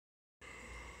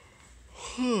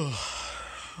Oh,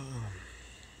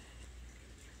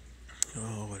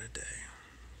 what a day.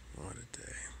 What a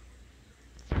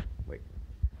day. Wait.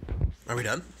 Are we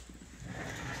done?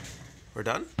 We're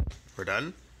done? We're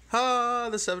done? Ah,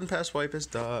 the 7-pass wipe is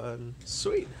done.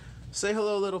 Sweet. Say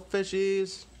hello, little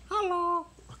fishies. Hello.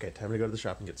 Okay, time to go to the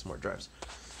shop and get some more drives.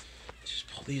 Just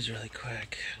pull these really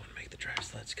quick. I want to make the drive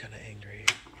sleds kind of angry.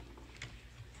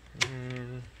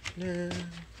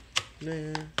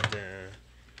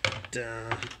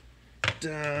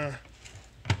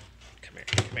 Come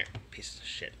here, pieces of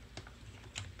shit.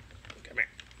 Come here.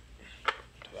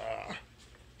 Ta-da.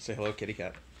 Say hello, kitty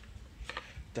cat.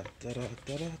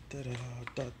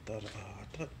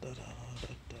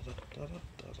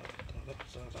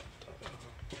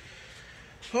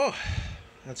 Oh,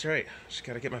 that's right. Just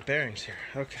gotta get my bearings here.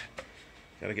 Okay.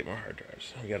 Gotta get more hard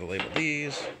drives. We gotta label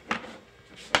these.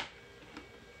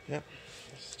 Yep.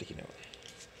 Sticky note.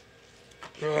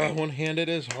 One-handed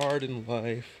is hard in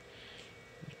life.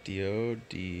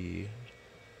 DOD.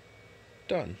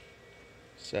 Done.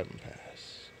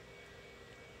 7-pass.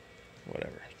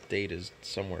 Whatever. Date is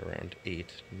somewhere around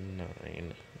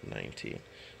 8/9/19.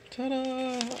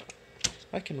 Ta-da!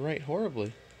 I can write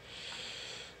horribly.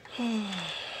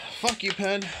 Fuck you,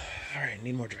 pen. Alright,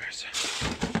 need more drives.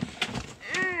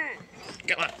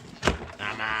 Come on.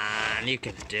 Come on, you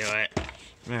can do it.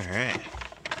 Alright.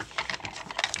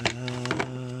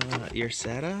 Your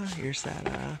SATA? Your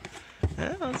SATA.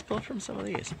 Let's pull from some of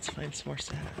these. Let's find some more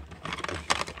SATA.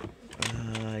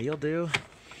 You'll do.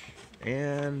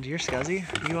 And you're scuzzy.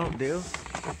 You won't do.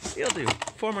 You'll do.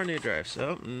 4 more new drives.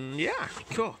 So, yeah,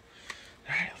 cool.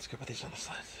 Alright, let's go put these on the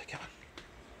slides. Come on.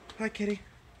 Hi, kitty.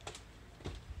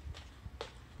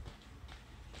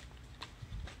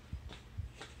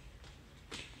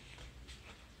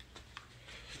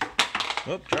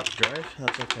 Oh, drop the drive.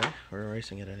 That's okay. We're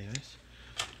erasing it anyways.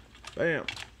 Bam.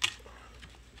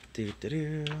 Do.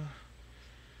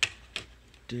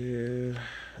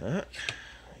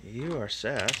 You are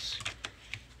sass.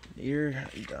 You're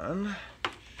done.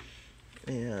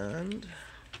 And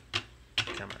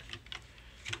come on.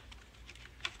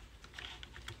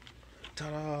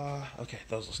 Ta-da! Okay,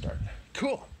 those will start.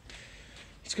 Cool.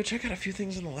 Let's go check out a few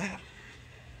things in the lab.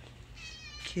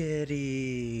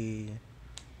 Kitty.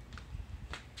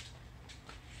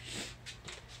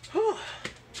 Whew.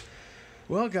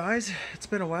 Well, guys, it's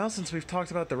been a while since we've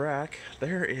talked about the rack.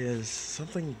 There is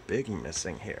something big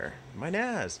missing here. My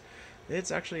NAS.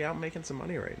 It's actually out making some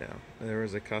money right now. There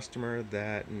was a customer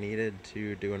that needed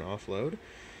to do an offload,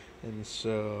 and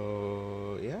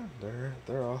so yeah, they're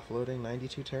offloading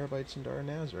 92 terabytes into our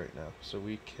NAS right now, so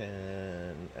we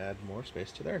can add more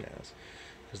space to their NAS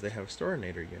because they have a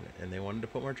storinator unit and they wanted to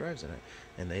put more drives in it,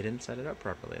 and they didn't set it up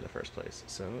properly in the first place.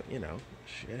 So you know,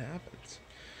 shit happens.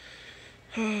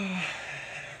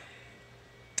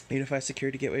 Unify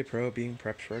Security Gateway Pro being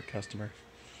prepped for a customer.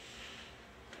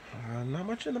 Not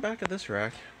much in the back of this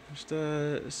rack. Just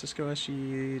a Cisco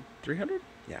SG300?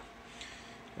 Yeah.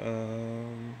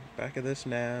 Back of this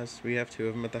NAS. We have 2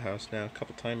 of them at the house now. A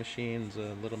couple time machines,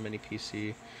 a little mini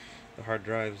PC. The hard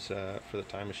drives for the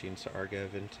time machines to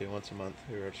archive into once a month.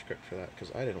 We wrote a script for that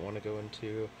because I didn't want to go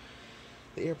into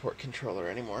the airport controller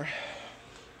anymore.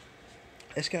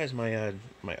 This guy's my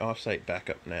my offsite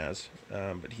backup NAS,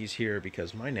 but he's here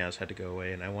because my NAS had to go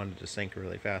away and I wanted to sync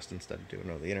really fast instead of doing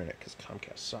it over the internet because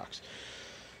Comcast sucks.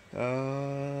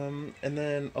 And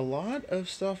then a lot of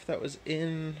stuff that was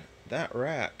in that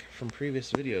rack from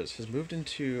previous videos has moved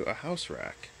into a house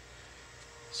rack.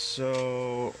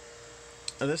 So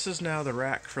this is now the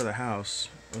rack for the house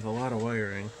with a lot of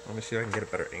wiring. Let me see if I can get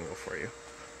a better angle for you.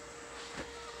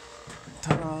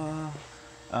 Ta-da!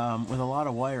 With a lot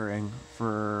of wiring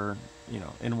for, you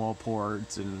know, in-wall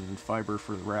ports and fiber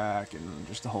for the rack and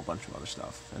just a whole bunch of other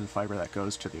stuff, and fiber that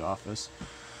goes to the office.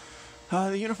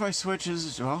 The Unify switch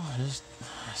is, well, just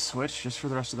a switch just for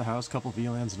the rest of the house, couple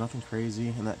VLANs, nothing crazy,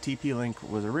 and that TP-Link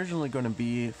was originally going to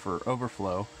be for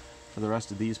overflow for the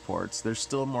rest of these ports. There's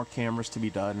still more cameras to be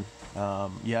done.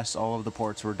 Yes, all of the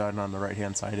ports were done on the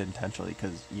right-hand side intentionally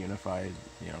because Unify,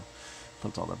 you know,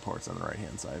 puts all their ports on the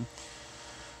right-hand side.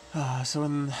 So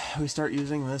when we start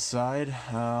using this side,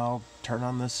 I'll turn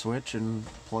on this switch and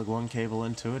plug one cable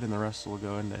into it and the rest will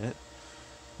go into it.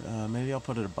 Maybe I'll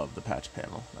put it above the patch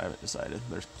panel. I haven't decided.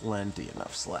 There's plenty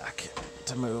enough slack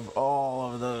to move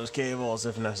all of those cables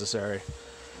if necessary.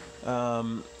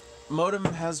 Modem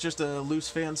has just a loose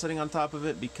fan sitting on top of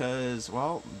it because,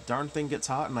 well, darn thing gets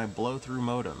hot and I blow through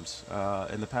modems.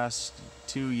 In the past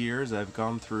 2 years I've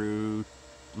gone through,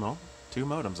 well, 2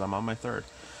 modems. I'm on my 3rd.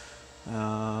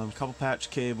 Couple patch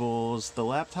cables. The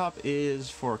laptop is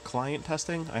for client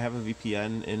testing. I have a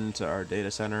VPN into our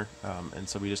data center, and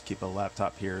so we just keep a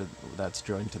laptop here that's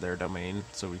joined to their domain,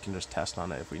 so we can just test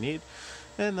on it if we need.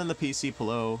 And then the PC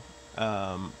below,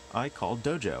 I call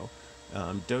Dojo.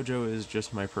 Dojo is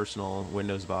just my personal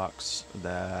Windows box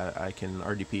that I can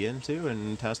RDP into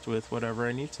and test with whatever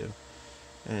I need to.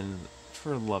 And for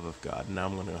the love of God, now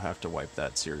I'm going to have to wipe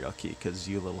that serial key because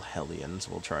you little hellions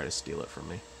will try to steal it from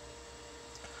me.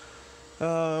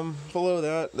 Below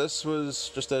that, this was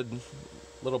just a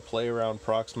little play around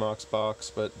Proxmox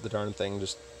box, but the darn thing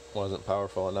just wasn't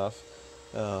powerful enough.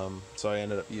 So I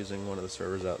ended up using one of the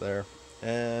servers out there.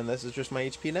 And this is just my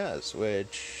HP NAS,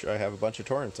 which I have a bunch of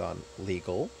torrents on.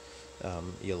 Legal,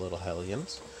 you little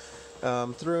hellions.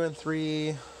 Threw in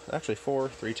four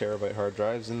 3 terabyte hard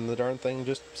drives, and the darn thing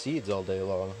just seeds all day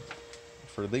long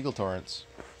for legal torrents.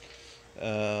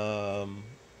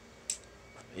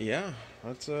 Yeah,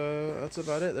 that's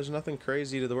about it. There's nothing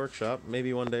crazy to the workshop.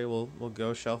 Maybe one day we'll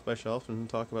go shelf by shelf and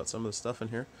talk about some of the stuff in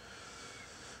here.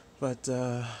 But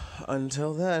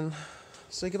until then,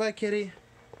 say goodbye, kitty.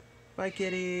 Bye,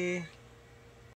 kitty.